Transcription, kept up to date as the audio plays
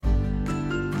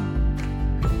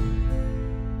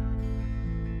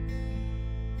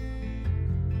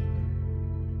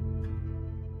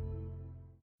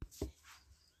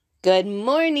Good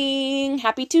morning,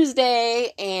 happy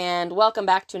Tuesday, and welcome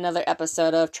back to another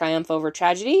episode of Triumph Over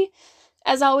Tragedy.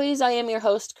 As always, I am your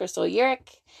host, Crystal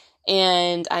Urich,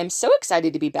 and I'm so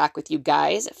excited to be back with you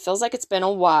guys. It feels like it's been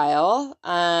a while.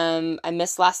 I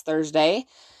missed last Thursday,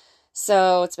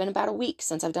 so it's been about a week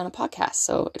since I've done a podcast,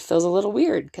 so it feels a little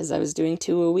weird because I was doing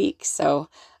 2 a week. So,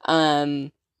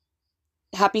 happy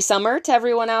summer to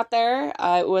everyone out there.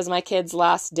 It was my kids'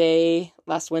 last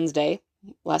Wednesday.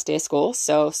 Last day of school,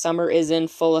 so summer is in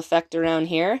full effect around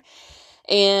here,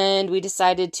 and we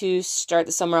decided to start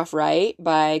the summer off right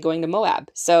by going to Moab.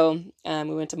 So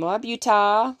we went to Moab,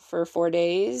 Utah for 4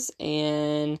 days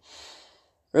and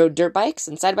rode dirt bikes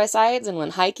and side-by-sides and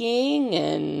went hiking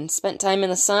and spent time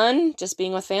in the sun just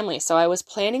being with family. So I was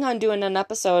planning on doing an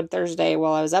episode Thursday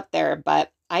while I was up there,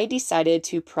 but I decided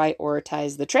to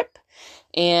prioritize the trip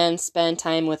and spend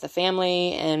time with the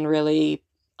family and really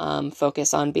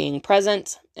focus on being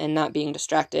present and not being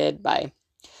distracted by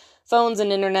phones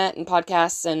and internet and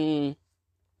podcasts and,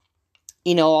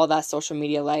 all that social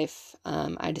media life.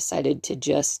 I decided to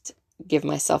just give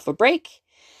myself a break,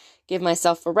 give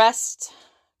myself a rest,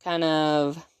 kind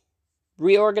of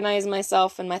reorganize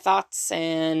myself and my thoughts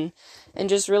and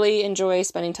just really enjoy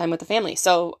spending time with the family.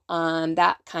 So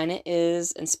that kind of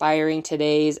is inspiring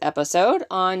today's episode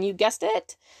on, you guessed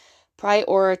it,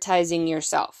 prioritizing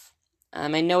yourself.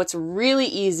 I know it's really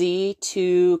easy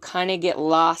to kind of get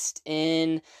lost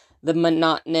in the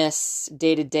monotonous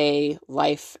day-to-day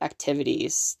life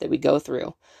activities that we go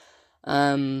through.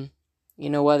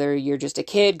 Whether you're just a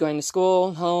kid going to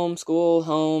school,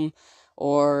 home,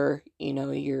 or,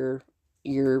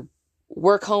 your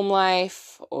work home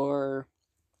life or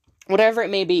whatever it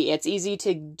may be. It's easy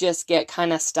to just get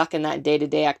kind of stuck in that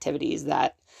day-to-day activities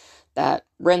that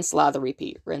rinse, lather,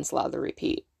 repeat.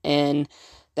 And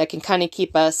that can kind of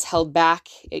keep us held back.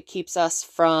 It keeps us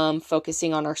from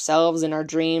focusing on ourselves and our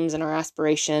dreams and our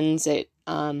aspirations. You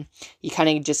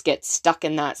kind of just get stuck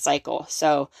in that cycle.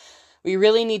 So we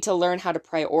really need to learn how to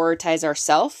prioritize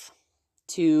ourselves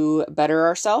to better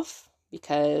ourselves,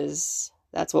 because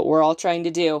that's what we're all trying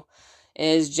to do,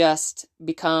 is just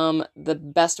become the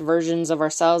best versions of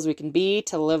ourselves we can be,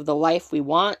 to live the life we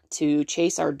want, to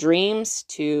chase our dreams,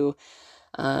 to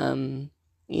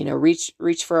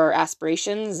reach for our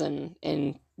aspirations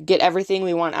and get everything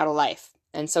we want out of life.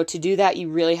 And so to do that, you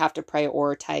really have to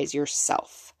prioritize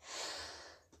yourself.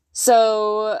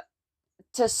 So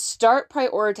to start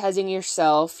prioritizing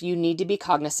yourself, you need to be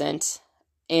cognizant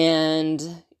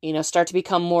and, start to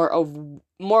become more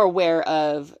aware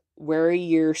of where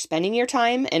you're spending your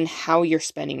time and how you're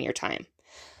spending your time.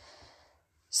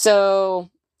 So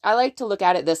I like to look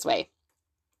at it this way.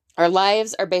 Our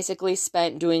lives are basically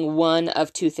spent doing one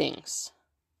of two things: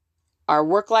 our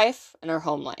work life and our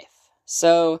home life.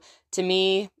 So to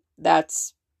me,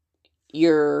 that's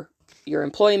your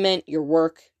employment, your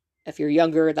work. If you're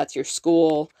younger, that's your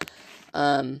school.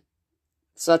 So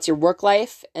that's your work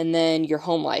life, and then your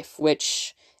home life,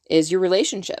 which is your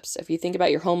relationships. If you think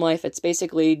about your home life, it's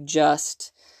basically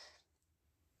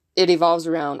it evolves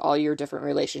around all your different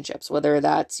relationships, whether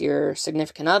that's your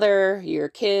significant other, your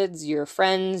kids, your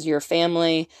friends, your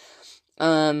family.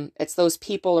 It's those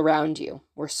people around you.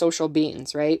 We're social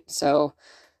beings, right? So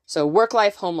work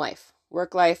life, home life,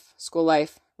 work life, school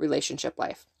life, relationship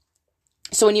life.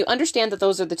 So when you understand that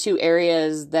those are the two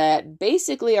areas that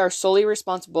basically are solely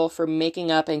responsible for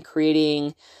making up and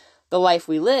creating the life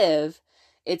we live,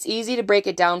 it's easy to break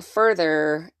it down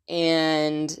further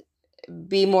and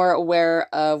be more aware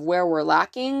of where we're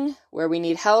lacking, where we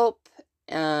need help,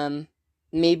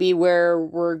 maybe where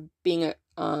we're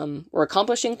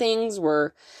accomplishing things,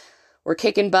 we're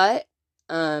kicking butt,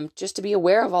 just to be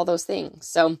aware of all those things.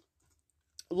 So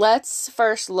let's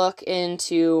first look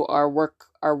into our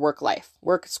work life,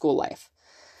 school life.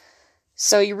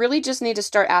 So you really just need to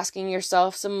start asking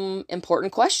yourself some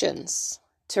important questions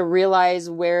to realize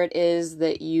where it is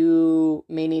that you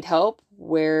may need help,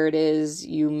 where it is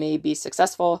you may be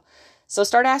successful. So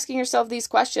start asking yourself these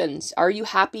questions. Are you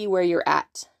happy where you're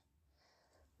at?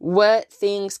 What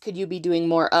things could you be doing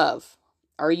more of?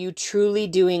 Are you truly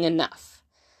doing enough?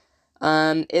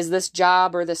 Is this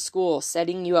job or this school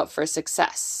setting you up for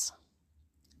success?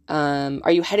 Are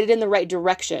you headed in the right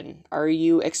direction? Are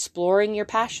you exploring your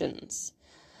passions?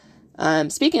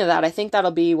 Speaking of that, I think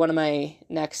that'll be one of my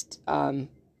next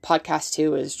podcasts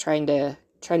too, is trying to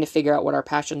figure out what our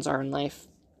passions are in life.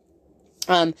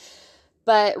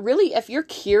 But really, if you're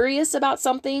curious about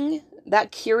something,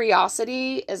 that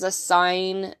curiosity is a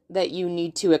sign that you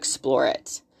need to explore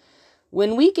it.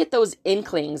 When we get those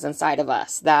inklings inside of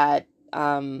us that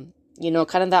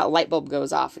kind of that light bulb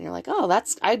goes off and you're like, oh,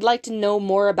 I'd like to know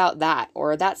more about that,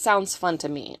 or that sounds fun to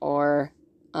me, or,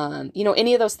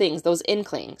 any of those things, those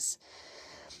inklings.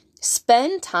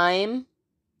 Spend time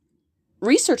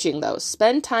researching those.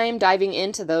 Spend time diving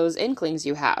into those inklings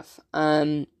you have.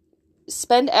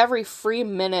 Spend every free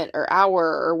minute or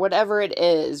hour or whatever it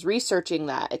is researching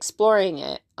that, exploring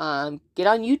it. Get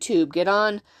on YouTube, get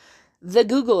on the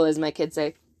Google, as my kids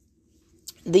say.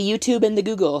 The YouTube and the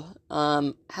Google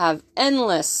have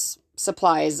endless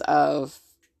supplies of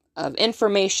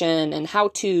information and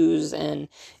how-tos and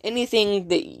anything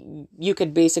that you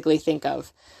could basically think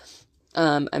of.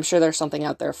 I'm sure there's something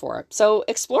out there for it. So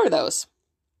explore those.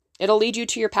 It'll lead you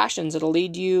to your passions. It'll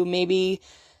lead you maybe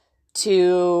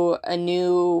to a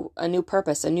new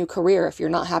purpose, a new career if you're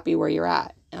not happy where you're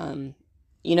at. I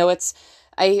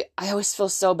always feel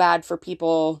so bad for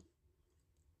people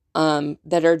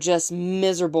that are just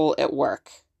miserable at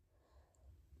work.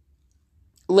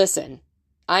 Listen,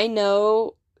 I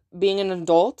know being an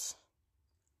adult,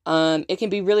 it can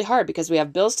be really hard because we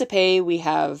have bills to pay, we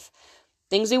have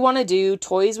things we want to do,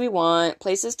 toys we want,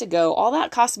 places to go, all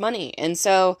that costs money. And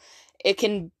so it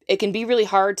can be really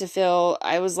hard to feel.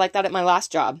 I was like that at my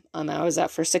last job. I was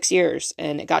at for 6 years,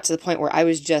 and it got to the point where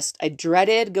I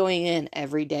dreaded going in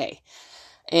every day.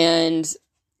 And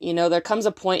there comes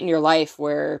a point in your life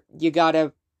where you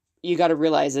gotta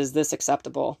realize, is this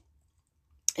acceptable?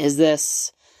 Is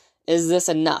this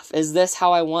enough? Is this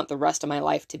how I want the rest of my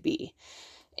life to be?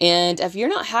 And if you're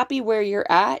not happy where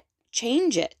you're at,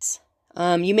 change it.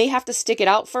 You may have to stick it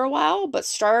out for a while, but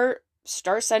start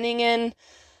sending in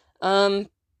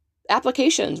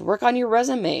applications, work on your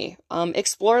resume,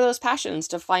 explore those passions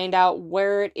to find out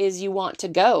where it is you want to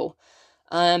go.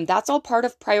 That's all part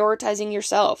of prioritizing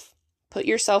yourself. Put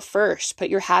yourself first. Put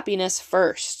your happiness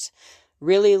first.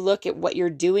 Really look at what you're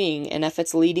doing and if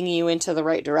it's leading you into the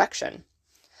right direction.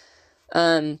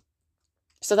 So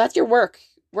that's your work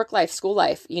life, school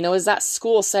life. Is that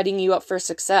school setting you up for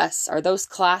success? Are those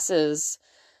classes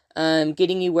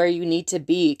getting you where you need to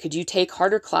be? Could you take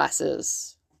harder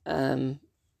classes?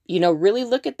 Really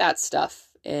look at that stuff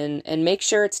and make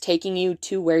sure it's taking you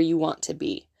to where you want to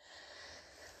be.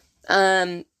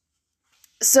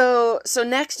 So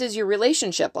next is your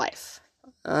relationship life,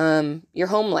 your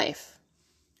home life.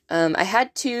 I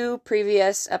had 2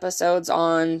 previous episodes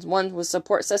on, one was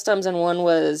support systems and one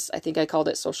was, I think I called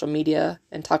it social media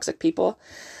and toxic people.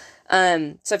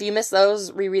 So if you missed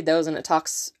those, reread those and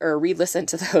re-listen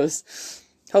to those.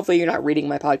 Hopefully you're not reading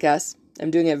my podcast.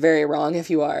 I'm doing it very wrong if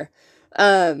you are.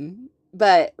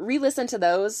 But re-listen to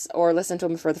those or listen to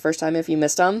them for the first time if you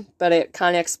missed them. But it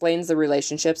kind of explains the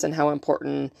relationships and how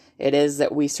important it is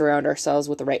that we surround ourselves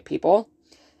with the right people.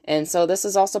 And so this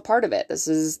is also part of it. This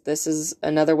is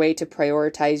another way to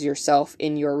prioritize yourself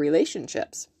in your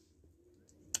relationships.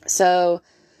 So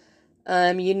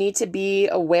you need to be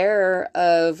aware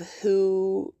of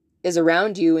who is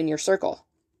around you in your circle.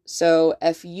 So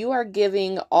if you are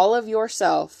giving all of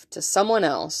yourself to someone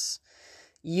else,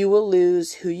 you will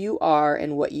lose who you are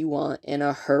and what you want in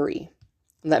a hurry.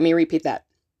 Let me repeat that.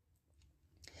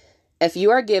 If you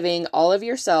are giving all of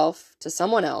yourself to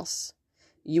someone else,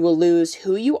 you will lose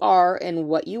who you are and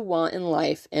what you want in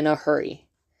life in a hurry.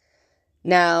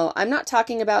 Now, I'm not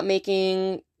talking about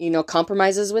making,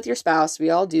 compromises with your spouse. We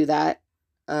all do that.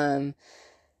 I'm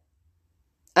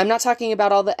not talking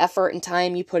about all the effort and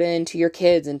time you put into your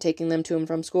kids and taking them to and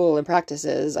from school and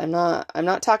practices. I'm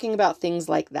not talking about things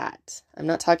like that. I'm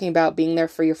not talking about being there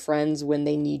for your friends when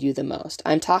they need you the most.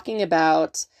 I'm talking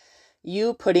about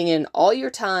you putting in all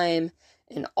your time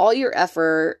and all your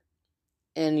effort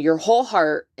and your whole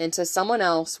heart into someone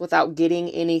else without getting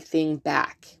anything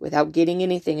back, without getting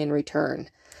anything in return.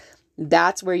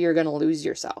 That's where you're going to lose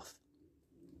yourself.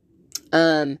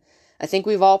 I think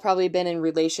we've all probably been in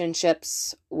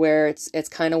relationships where it's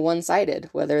kind of one-sided,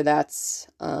 whether that's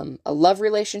a love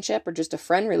relationship or just a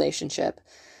friend relationship.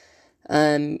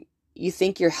 You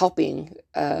think you're helping.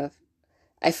 I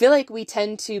feel like we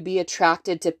tend to be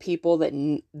attracted to people that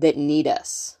need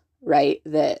us, right?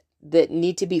 That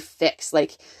need to be fixed.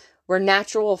 Like we're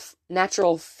natural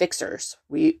fixers.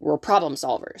 We're problem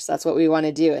solvers. That's what we want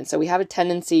to do. And so we have a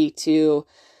tendency to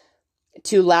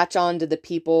latch on to the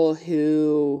people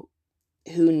who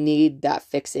need that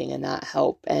fixing and that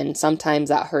help. And sometimes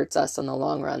that hurts us in the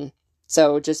long run.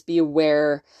 So just be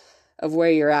aware of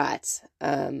where you're at.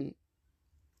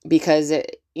 Because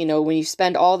when you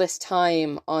spend all this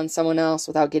time on someone else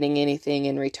without getting anything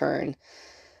in return,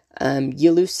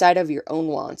 you lose sight of your own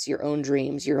wants, your own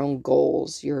dreams, your own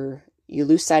goals. You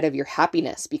lose sight of your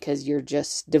happiness because you're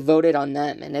just devoted on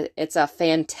them. And it's a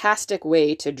fantastic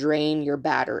way to drain your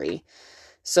battery.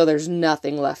 So there's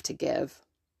nothing left to give.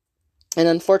 And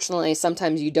unfortunately,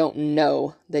 sometimes you don't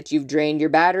know that you've drained your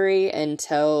battery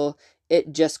until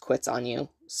it just quits on you.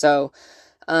 So,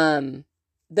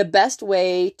 the best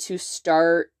way to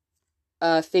start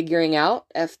figuring out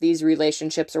if these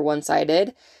relationships are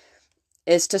one-sided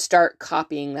is to start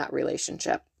copying that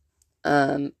relationship.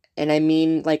 And I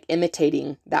mean like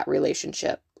imitating that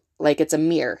relationship. Like it's a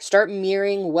mirror. Start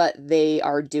mirroring what they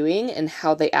are doing and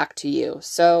how they act to you.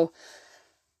 So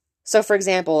for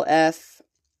example, if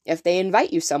they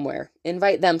invite you somewhere,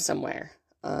 invite them somewhere.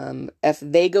 If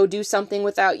they go do something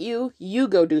without you, you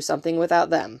go do something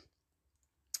without them.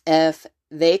 If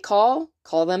they call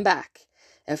them back.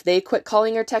 If they quit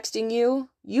calling or texting you,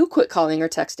 you quit calling or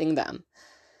texting them.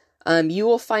 You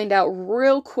will find out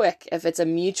real quick if it's a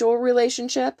mutual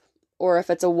relationship or if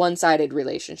it's a one-sided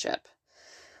relationship.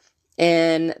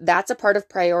 And that's a part of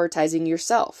prioritizing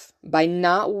yourself by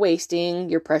not wasting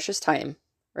your precious time,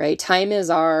 right? Time is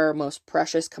our most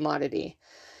precious commodity.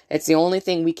 It's the only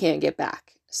thing we can't get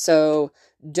back. So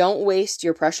don't waste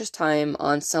your precious time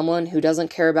on someone who doesn't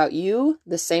care about you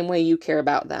the same way you care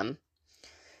about them.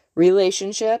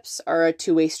 Relationships are a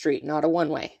two-way street, not a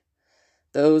one-way.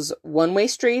 Those one-way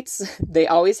streets, they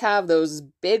always have those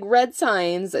big red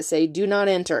signs that say do not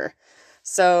enter.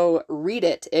 So read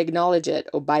it, acknowledge it,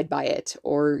 abide by it,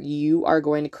 or you are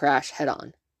going to crash head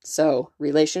on. So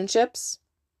relationships,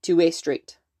 two-way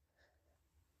street,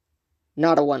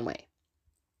 not a one-way.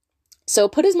 So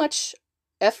put as much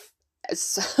put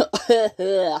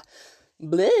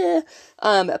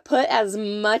as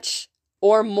much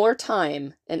or more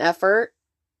time and effort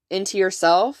into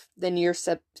yourself than you're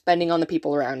spending on the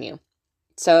people around you.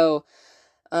 So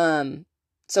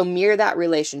mirror that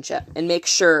relationship and make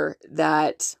sure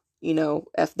that,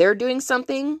 if they're doing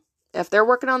something, if they're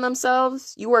working on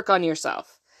themselves, you work on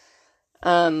yourself.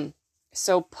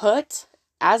 So put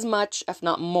as much, if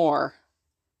not more,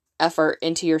 effort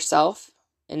into yourself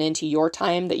and into your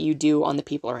time that you do on the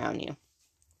people around you.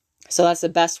 So that's the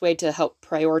best way to help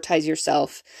prioritize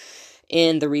yourself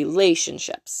in the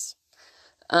relationships.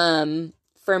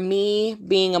 For me,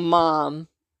 being a mom,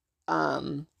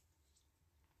 and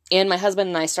my husband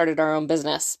and I started our own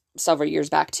business several years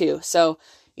back too. So,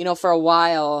 for a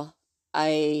while,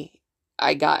 I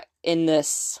got in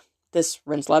this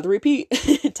rinse, lather, repeat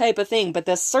type of thing, but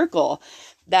this circle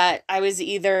that I was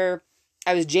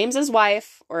James's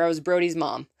wife or I was Brody's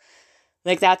mom.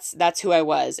 Like that's who I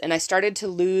was. And I started to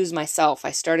lose myself.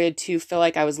 I started to feel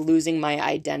like I was losing my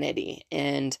identity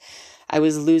and I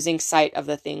was losing sight of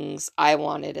the things I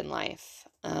wanted in life.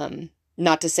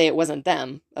 Not to say it wasn't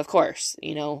them, of course.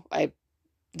 The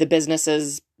business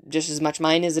is just as much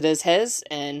mine as it is his,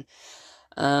 and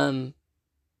I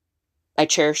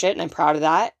cherish it and I'm proud of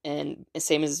that. And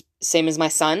same as my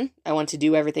son, I want to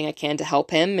do everything I can to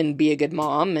help him and be a good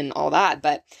mom and all that.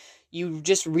 But you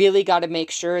just really got to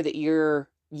make sure that you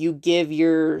give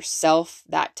yourself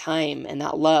that time and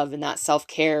that love and that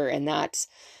self-care and that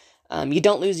you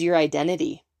don't lose your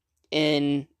identity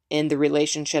in the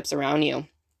relationships around you.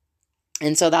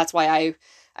 And so that's why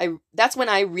that's when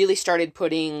I really started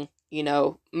putting,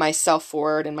 myself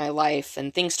forward in my life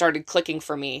and things started clicking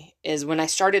for me, is when I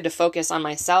started to focus on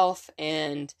myself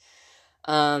and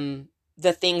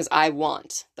the things I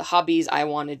want, the hobbies I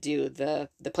want to do, the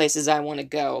places I want to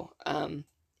go. And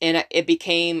I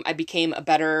became a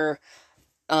better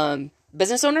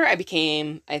business owner. I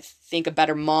became, I think, a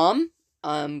better mom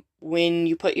when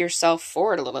you put yourself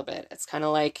forward a little bit. It's kind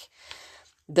of like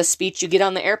the speech you get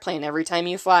on the airplane every time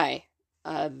you fly.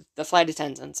 The flight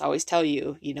attendants always tell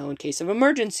you, in case of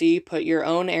emergency, put your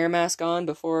own air mask on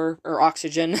or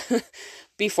oxygen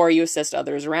before you assist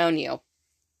others around you.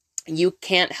 You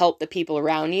can't help the people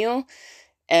around you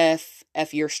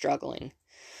if you're struggling.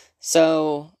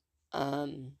 So,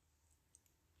 the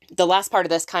last part of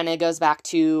this kind of goes back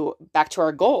to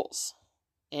our goals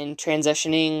and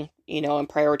transitioning, and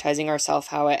prioritizing ourselves,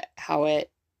 how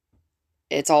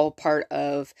it's all part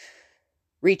of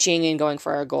reaching and going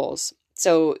for our goals.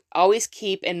 So always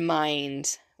keep in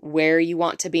mind where you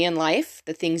want to be in life,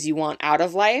 the things you want out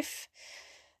of life.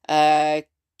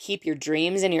 Keep your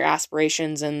dreams and your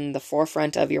aspirations in the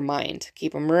forefront of your mind.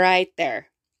 Keep them right there.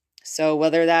 So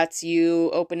whether that's you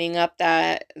opening up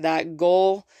that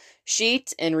goal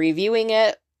sheet and reviewing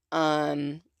it,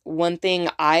 one thing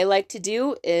I like to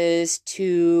do is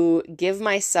to give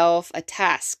myself a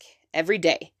task every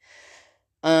day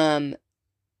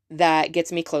that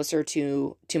gets me closer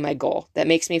to my goal, that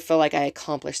makes me feel like I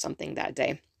accomplished something that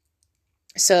day.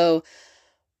 So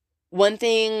one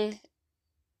thing,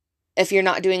 if you're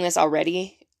not doing this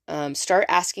already, start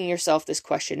asking yourself this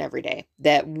question every day,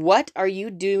 that what are you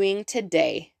doing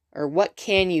today, or what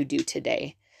can you do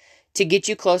today to get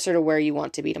you closer to where you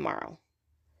want to be tomorrow?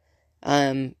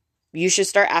 You should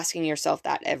start asking yourself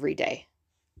that every day.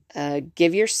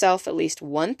 Give yourself at least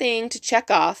one thing to check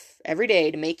off every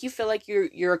day to make you feel like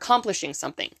you're accomplishing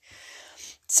something.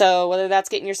 So whether that's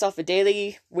getting yourself a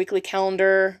daily, weekly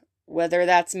calendar, whether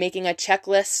that's making a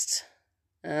checklist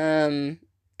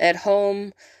at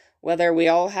home, whether we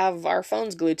all have our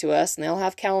phones glued to us and they all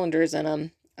have calendars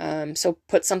in them. So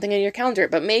put something in your calendar,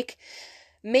 but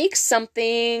make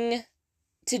something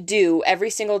to do every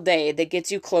single day that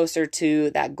gets you closer to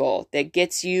that goal, that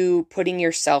gets you putting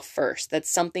yourself first. That's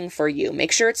something for you.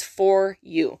 Make sure it's for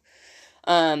you.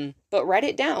 But write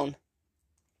it down.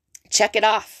 Check it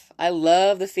off. I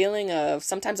love the feeling of,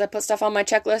 sometimes I put stuff on my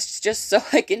checklist just so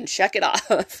I can check it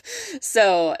off.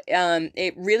 So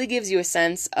it really gives you a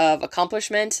sense of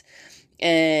accomplishment,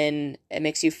 and it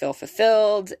makes you feel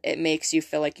fulfilled. It makes you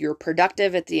feel like you're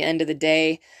productive at the end of the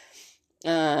day.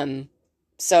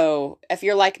 So if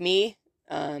you're like me,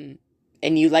 and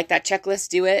you like that checklist,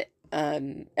 do it.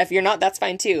 If you're not, that's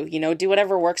fine too. Do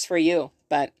whatever works for you,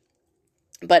 but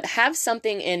have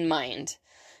something in mind,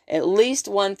 at least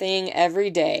one thing every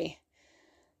day,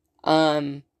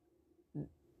 for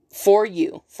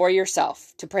you, for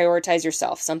yourself, to prioritize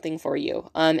yourself, something for you.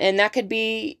 And that could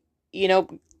be,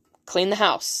 clean the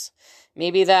house.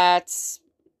 Maybe that's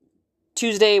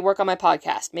Tuesday, work on my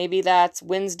podcast. Maybe that's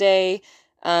Wednesday,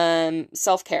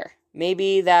 self-care.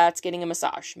 Maybe that's getting a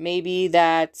massage. Maybe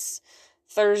that's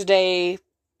Thursday,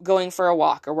 going for a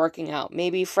walk or working out.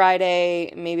 Maybe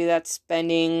Friday, maybe that's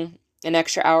spending an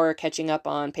extra hour catching up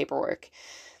on paperwork.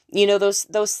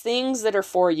 Those things that are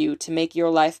for you to make your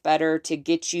life better, to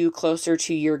get you closer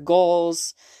to your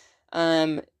goals.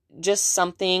 Just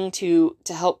something to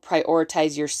help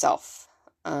prioritize yourself.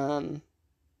 So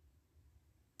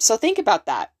think about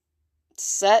that.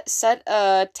 Set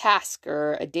a task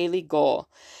or a daily goal.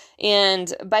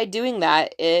 And by doing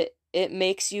that, it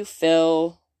makes you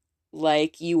feel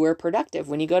like you were productive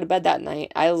when you go to bed that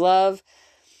night. I love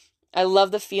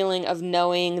the feeling of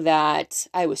knowing that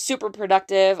I was super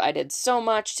productive. I did so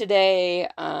much today.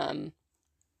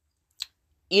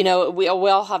 We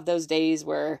all have those days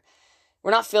where we're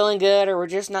not feeling good, or we're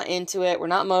just not into it. We're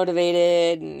not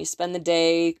motivated, and you spend the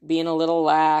day being a little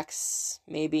lax,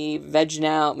 maybe vegging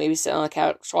out, maybe sitting on the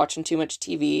couch watching too much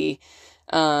TV.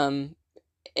 And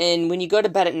when you go to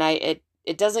bed at night,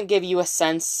 it doesn't give you a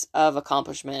sense of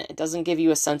accomplishment. It doesn't give you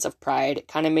a sense of pride. It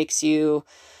kind of makes you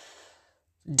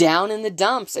down in the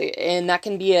dumps, and that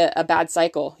can be a bad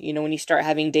cycle. When you start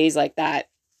having days like that,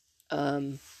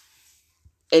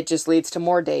 it just leads to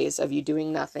more days of you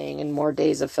doing nothing, and more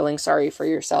days of feeling sorry for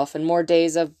yourself, and more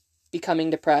days of becoming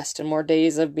depressed, and more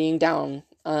days of being down.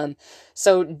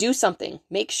 So do something.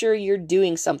 Make sure you're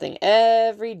doing something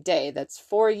every day that's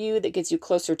for you, that gets you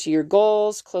closer to your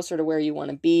goals, closer to where you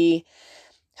want to be,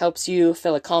 helps you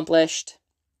feel accomplished.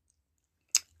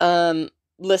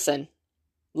 Listen,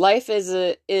 life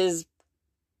is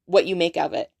what you make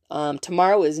of it.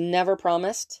 Tomorrow is never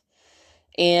promised.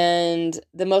 And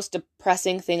the most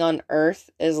depressing thing on earth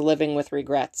is living with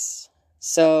regrets.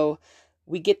 So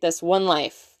we get this one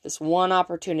life, this one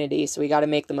opportunity, so we got to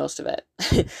make the most of it.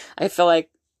 I feel like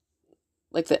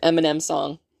the Eminem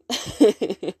song.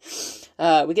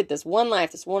 We get this one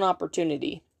life, this one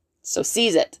opportunity. So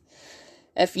seize it.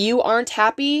 If you aren't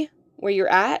happy where you're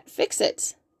at, fix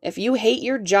it. If you hate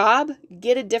your job,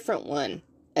 get a different one.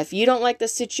 If you don't like the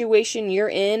situation you're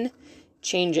in,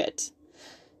 change it.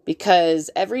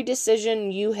 Because every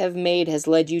decision you have made has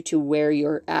led you to where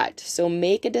you're at. So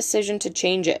make a decision to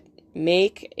change it.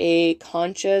 Make a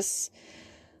conscious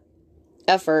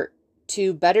effort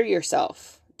to better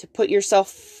yourself, to put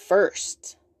yourself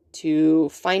first, to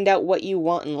find out what you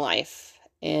want in life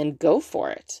and go for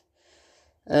it.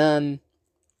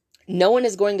 No one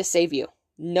is going to save you.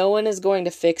 No one is going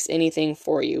to fix anything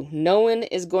for you. No one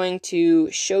is going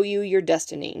to show you your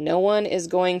destiny. No one is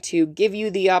going to give you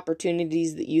the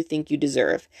opportunities that you think you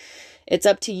deserve. It's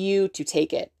up to you to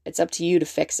take it. It's up to you to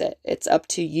fix it. It's up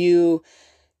to you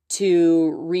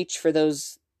to reach for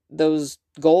those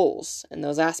goals and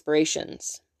those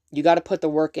aspirations. You got to put the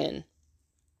work in.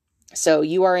 So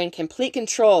you are in complete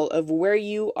control of where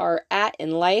you are at in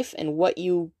life and what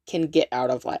you can get out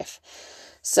of life.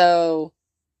 So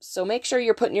make sure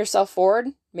you're putting yourself forward.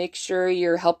 Make sure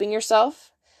you're helping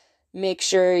yourself. Make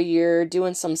sure you're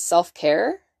doing some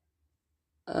self-care.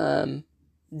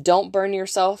 Don't burn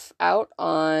yourself out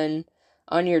on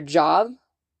your job.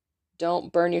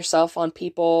 Don't burn yourself on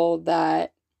people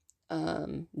that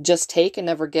just take and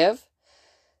never give.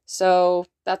 So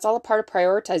That's all a part of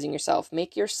prioritizing yourself.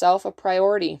 Make yourself a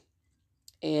priority,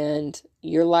 and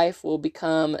your life will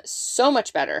become so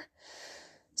much better.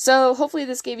 So hopefully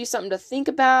this gave you something to think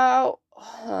about.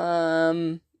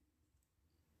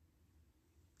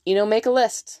 Make a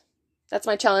list. That's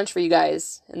my challenge for you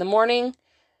guys. In the morning,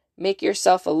 make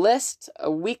yourself a list, a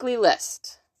weekly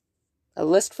list, a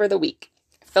list for the week.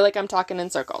 I feel like I'm talking in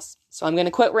circles, so I'm going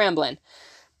to quit rambling.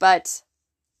 But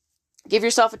give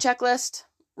yourself a checklist,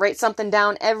 write something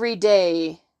down every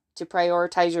day to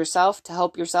prioritize yourself, to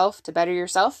help yourself, to better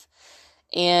yourself.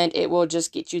 And it will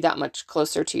just get you that much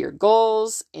closer to your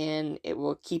goals, and it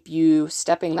will keep you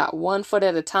stepping that one foot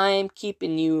at a time,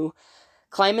 keeping you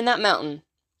climbing that mountain.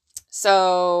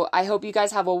 So I hope you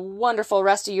guys have a wonderful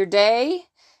rest of your day,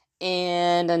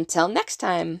 and until next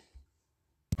time.